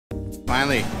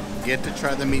Finally, get to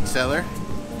try the Meat Cellar.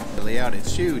 The layout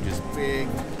is huge, it's big.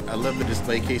 I love the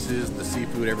display cases, the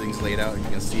seafood, everything's laid out. You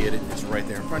can see it, it's right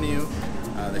there in front of you.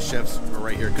 The chefs are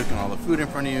right here cooking all the food in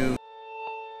front of you.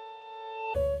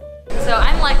 So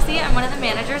I'm Lexi, I'm one of the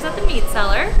managers at the Meat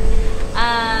Cellar.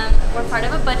 We're part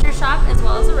of a butcher shop as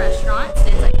well as a restaurant.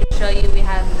 Since I can show you, we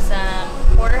have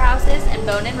some porterhouses and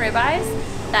bone-in ribeyes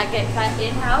that get cut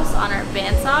in-house on our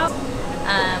bandsaw.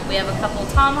 We have a couple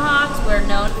tomahawks. We're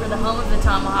known for the home of the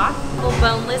tomahawk. Couple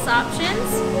boneless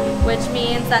options, which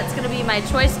means that's going to be my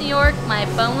choice New York, my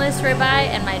boneless ribeye,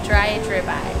 and my dry-aged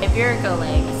ribeye. Iberico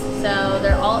legs. So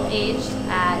they're all aged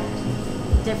at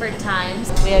different times.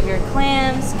 We have your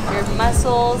clams, your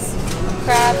mussels,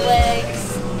 crab legs,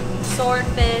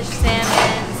 swordfish,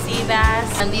 salmon, sea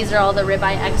bass, and these are all the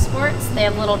ribeye exports. They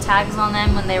have little tags on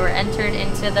them when they were entered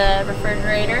into the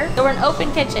refrigerator. So we're an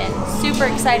open kitchen, super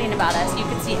exciting about us. You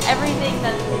can see everything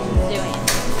that the kitchen's doing.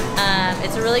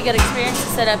 It's a really good experience to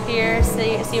sit up here,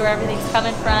 see where everything's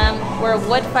coming from. We're a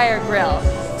wood fire grill,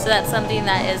 so that's something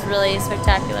that is really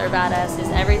spectacular about us, is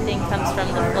everything comes from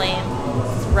the flame.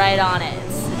 It's right on it.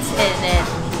 It's hitting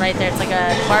it right there. It's like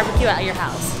a barbecue at your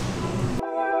house.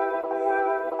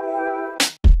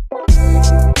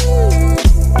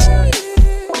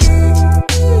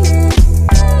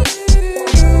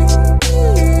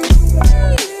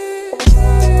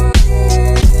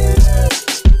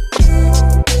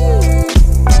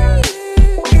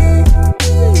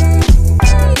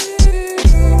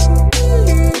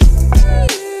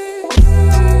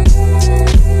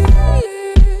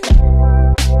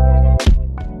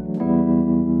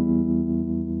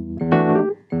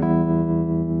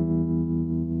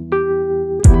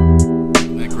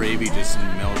 Gravy just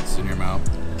melts in your mouth.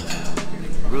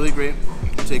 Really great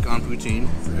take on poutine.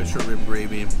 Short rib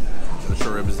gravy. The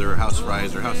short rib is their house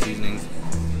fries, their house seasonings.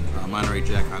 Monterey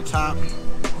Jack on top.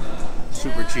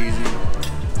 Super cheesy.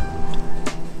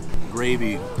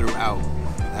 Gravy throughout.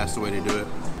 That's the way to do it.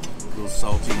 A little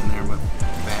salty in there, but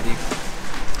fatty.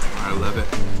 I love it.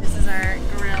 This is our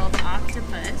grilled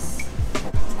octopus.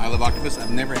 I love octopus.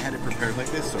 I've never had it prepared like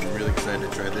this, so I'm really excited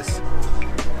to try this.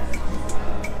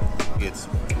 It's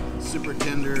super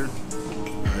tender.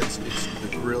 It's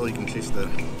the grill. You can taste the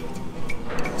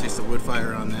wood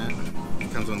fire on that.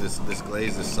 It comes on this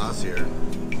glaze, this sauce here.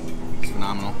 It's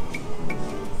phenomenal.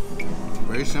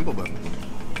 Very simple, but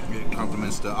it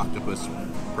complements the octopus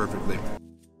perfectly.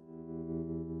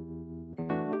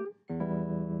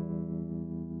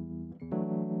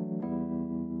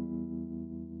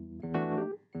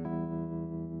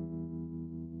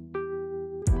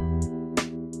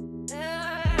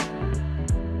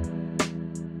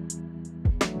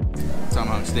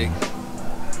 Tomahawk steak.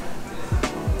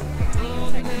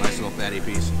 Nice little fatty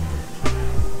piece.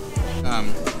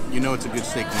 You know it's a good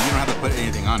steak when you don't have to put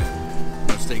anything on it.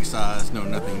 No steak sauce, no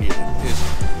nothing needed.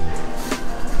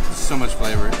 It's so much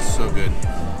flavor, it's so good.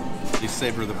 You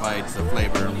savor the bites, the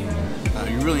flavor.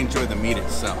 You really enjoy the meat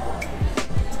itself.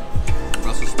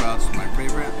 Brussels sprouts are my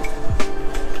favorite.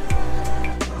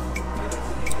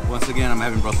 Once again, I'm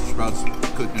having Brussels sprouts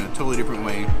cooked in a totally different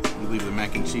way. I believe the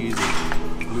mac and cheese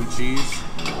is blue cheese.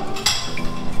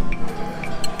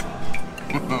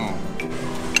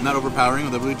 Not overpowering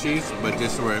with the blue cheese, but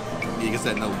just where you get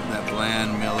that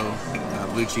bland, mellow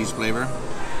blue cheese flavor.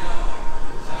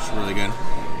 It's really good.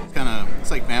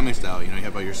 It's like family style. You know, you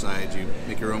have all your sides, you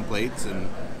make your own plates, and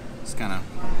just kind of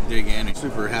dig in. I'm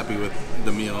super happy with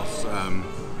the meals.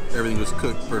 Everything was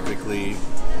cooked perfectly.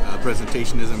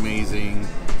 Presentation is amazing.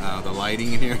 The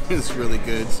lighting in here is really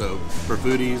good. So for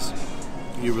foodies,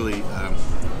 you really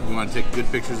you want to take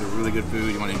good pictures of really good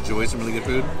food. You want to enjoy some really good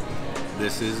food.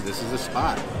 This is the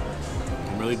spot.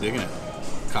 I'm really digging it.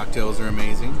 Cocktails are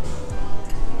amazing.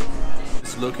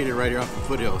 It's located right here off the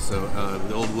foothill, so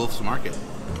the old Wolf's Market.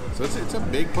 So it's a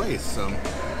big place. So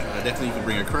definitely you can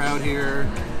bring a crowd here,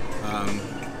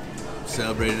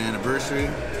 celebrate an anniversary.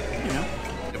 You know,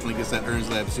 definitely gets that Ernst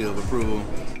Lab seal of approval.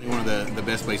 One of the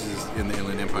best places in the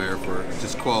Inland Empire for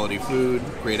just quality food,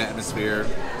 great atmosphere,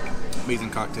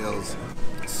 amazing cocktails.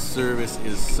 Service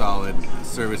is solid.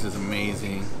 Service is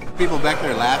amazing. People back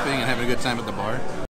there laughing and having a good time at the bar.